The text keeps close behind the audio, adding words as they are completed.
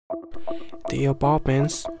The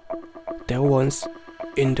apartments that once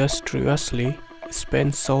industriously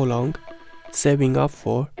spent so long saving up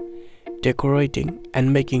for, decorating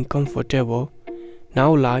and making comfortable,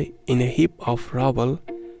 now lie in a heap of rubble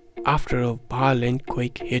after a violent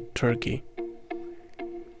quake hit Turkey.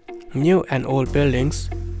 New and old buildings,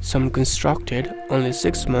 some constructed only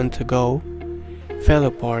 6 months ago, fell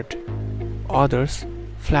apart, others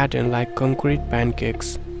flattened like concrete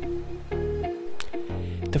pancakes.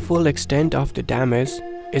 The full extent of the damage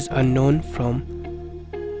is unknown from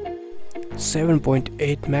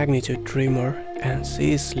 7.8 magnitude tremor and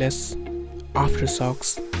ceaseless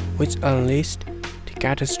aftershocks which unleashed the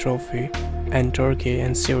catastrophe in Turkey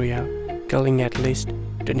and Syria, killing at least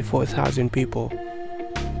 24,000 people.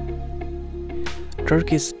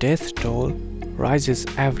 Turkey's death toll rises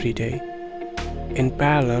every day. In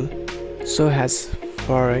parallel, so has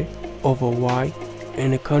fury over why,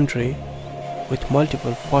 in a country with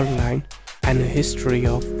multiple fault lines and a history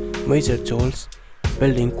of major jolts,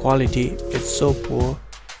 building quality is so poor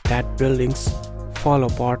that buildings fall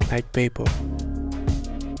apart like paper.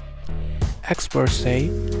 Experts say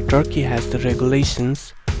Turkey has the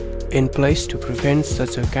regulations in place to prevent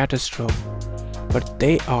such a catastrophe, but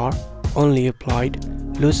they are only applied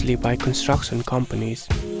loosely by construction companies,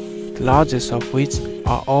 the largest of which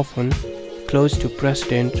are often close to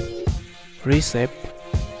President Recep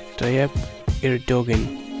Tayyip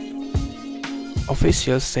Erdogan.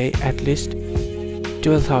 Officials say at least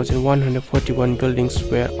 12,141 buildings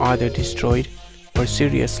were either destroyed or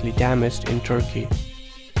seriously damaged in Turkey.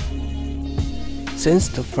 Since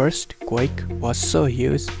the first quake was so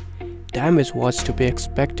huge, damage was to be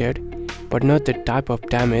expected, but not the type of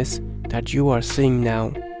damage that you are seeing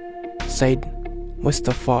now, said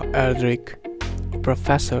Mustafa Erdrik, a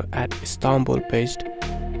professor at Istanbul-based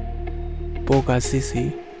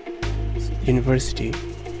Boğaziçi University.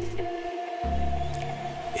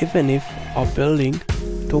 Even if a building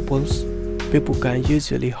topples, people can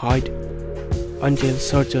usually hide until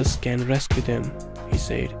searchers can rescue them, he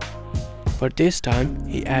said. But this time,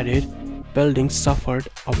 he added, buildings suffered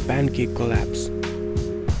a pancake collapse.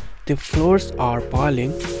 The floors are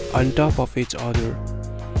piling on top of each other.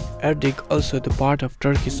 Erdik, also the part of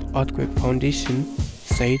Turkey's earthquake foundation,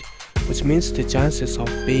 said, which means the chances of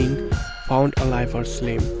being found alive are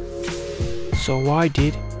slim. So why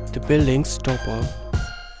did the buildings topple?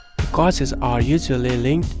 The causes are usually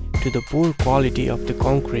linked to the poor quality of the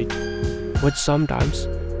concrete, which sometimes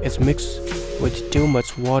is mixed with too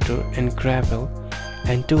much water and gravel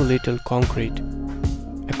and too little concrete,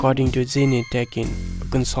 according to Zine Tekin, a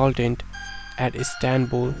consultant at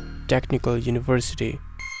Istanbul Technical University.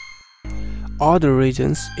 Other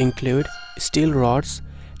reasons include steel rods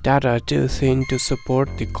that are too thin to support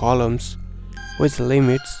the columns, which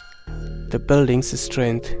limits the building's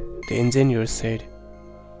strength, the engineer said.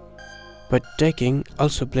 But Tekin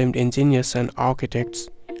also blamed engineers and architects'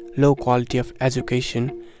 low quality of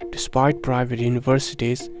education despite private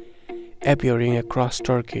universities appearing across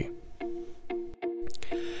Turkey.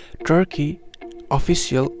 Turkey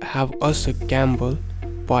officials have also gambled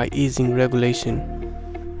by easing regulation.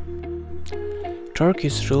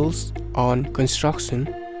 Turkey's rules on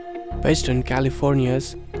construction, based on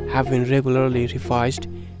California's, have been regularly revised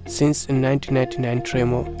since the 1999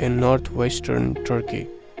 tremor in northwestern Turkey.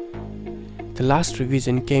 The last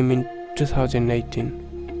revision came in 2018.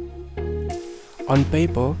 On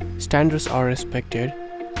paper, standards are respected,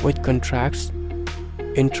 with contracts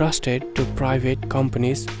entrusted to private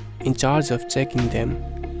companies in charge of checking them,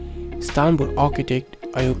 Istanbul architect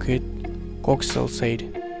Aykut Koksal said.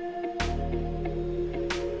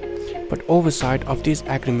 But oversight of this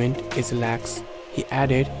agreement is lax, he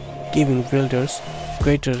added, giving builders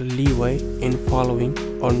greater leeway in following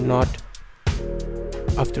or not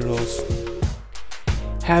of the rules.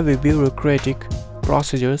 Heavy bureaucratic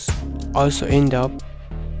procedures also end up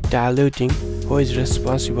diluting who is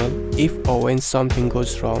responsible if or when something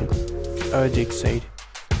goes wrong, Erdik said.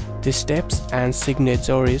 The steps and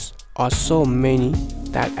signatories are so many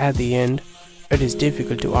that at the end it is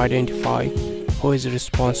difficult to identify who is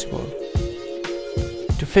responsible.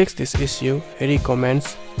 To fix this issue, he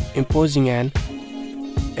recommends imposing an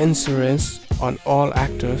insurance on all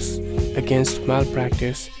actors against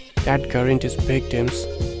malpractice that guarantees victims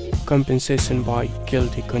compensation by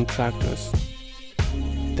guilty contractors.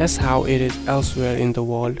 That's how it is elsewhere in the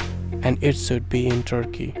world, and it should be in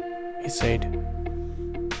Turkey, he said.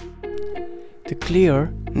 The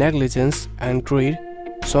clear negligence and greed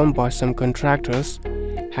shown by some contractors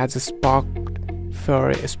has sparked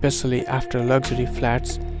fury, especially after luxury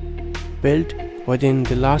flats built within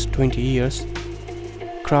the last 20 years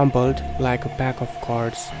crumbled like a pack of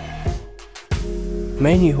cards.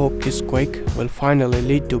 Many hope this quake will finally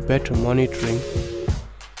lead to better monitoring.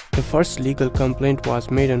 The first legal complaint was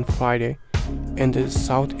made on Friday in the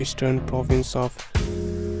southeastern province of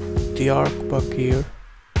Diyarbakir,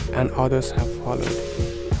 and others have followed.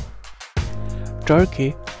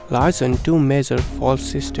 Turkey lies on two major fault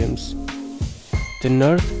systems, the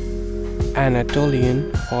North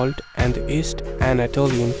Anatolian Fault and the East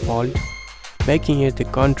Anatolian Fault, making it the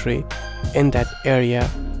country in that area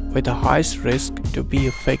with the highest risk to be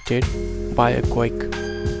affected by a quake.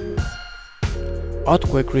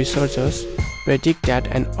 Earthquake researchers predict that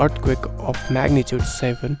an earthquake of magnitude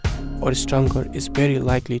 7 or stronger is very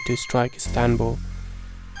likely to strike Istanbul,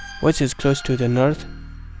 which is close to the North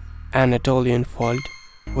Anatolian Fault,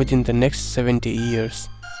 within the next 70 years.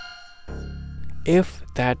 If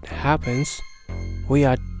that happens, we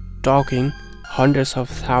are talking hundreds of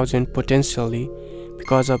thousands potentially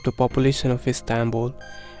because of the population of Istanbul,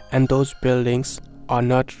 and those buildings are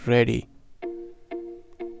not ready.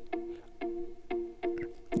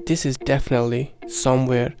 This is definitely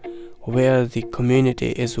somewhere where the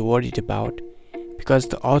community is worried about, because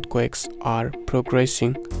the earthquakes are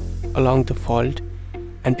progressing along the fault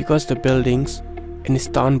and because the buildings in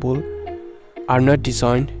Istanbul are not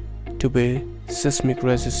designed to be seismic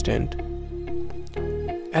resistant.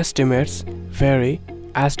 Estimates vary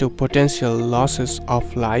as to potential losses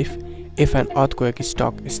of life if an earthquake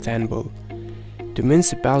struck Istanbul. The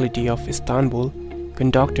municipality of Istanbul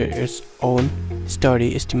conducted its own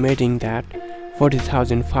study estimating that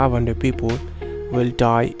 40,500 people will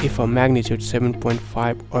die if a magnitude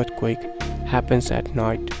 7.5 earthquake happens at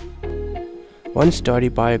night. One study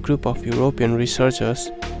by a group of European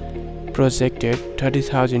researchers projected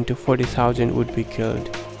 30,000 to 40,000 would be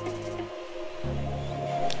killed.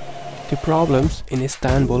 The problems in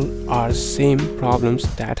Istanbul are same problems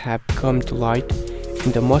that have come to light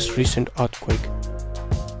in the most recent earthquake.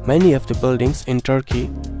 Many of the buildings in Turkey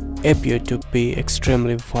appear to be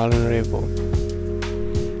extremely vulnerable.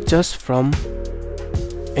 Just from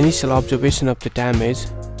initial observation of the damage,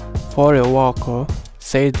 for a worker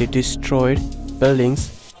said the destroyed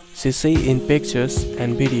buildings she see in pictures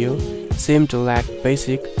and video seem to lack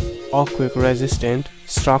basic earthquake-resistant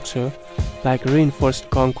structure like reinforced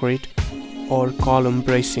concrete or column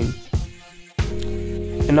bracing.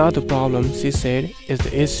 Another problem, she said, is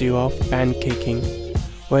the issue of pancaking,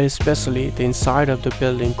 where especially the inside of the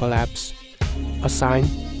building collapse, a sign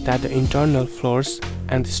that the internal floors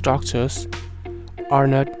and the structures are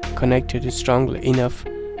not connected strongly enough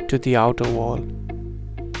to the outer wall.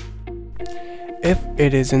 If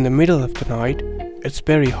it is in the middle of the night, it's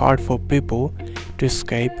very hard for people to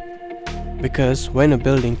escape, because when a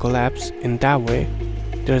building collapses in that way,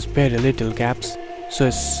 there's very little gaps, so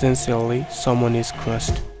essentially someone is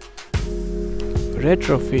crushed.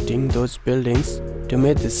 Retrofitting those buildings to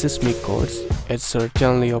meet the seismic codes is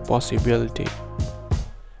certainly a possibility.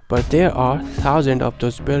 But there are thousands of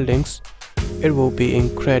those buildings. It will be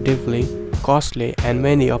incredibly costly, and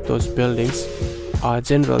many of those buildings are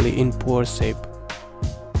generally in poor shape,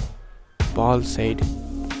 Paul said,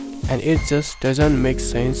 and it just doesn't make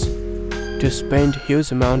sense to spend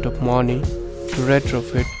huge amount of money to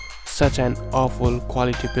retrofit such an awful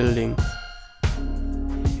quality building.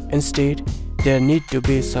 Instead, there need to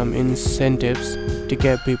be some incentives to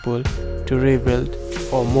get people to rebuild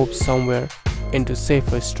or move somewhere into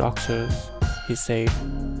safer structures, he said.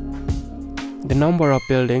 The number of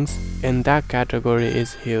buildings in that category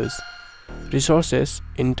is huge. Resources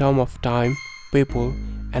in terms of time, people,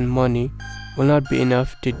 and money will not be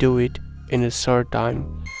enough to do it in a short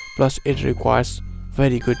time. Plus, it requires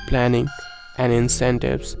very good planning and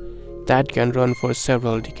incentives that can run for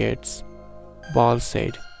several decades, Ball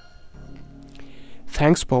said.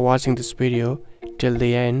 Thanks for watching this video till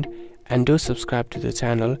the end, and do subscribe to the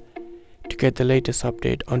channel to get the latest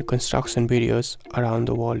update on construction videos around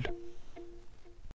the world.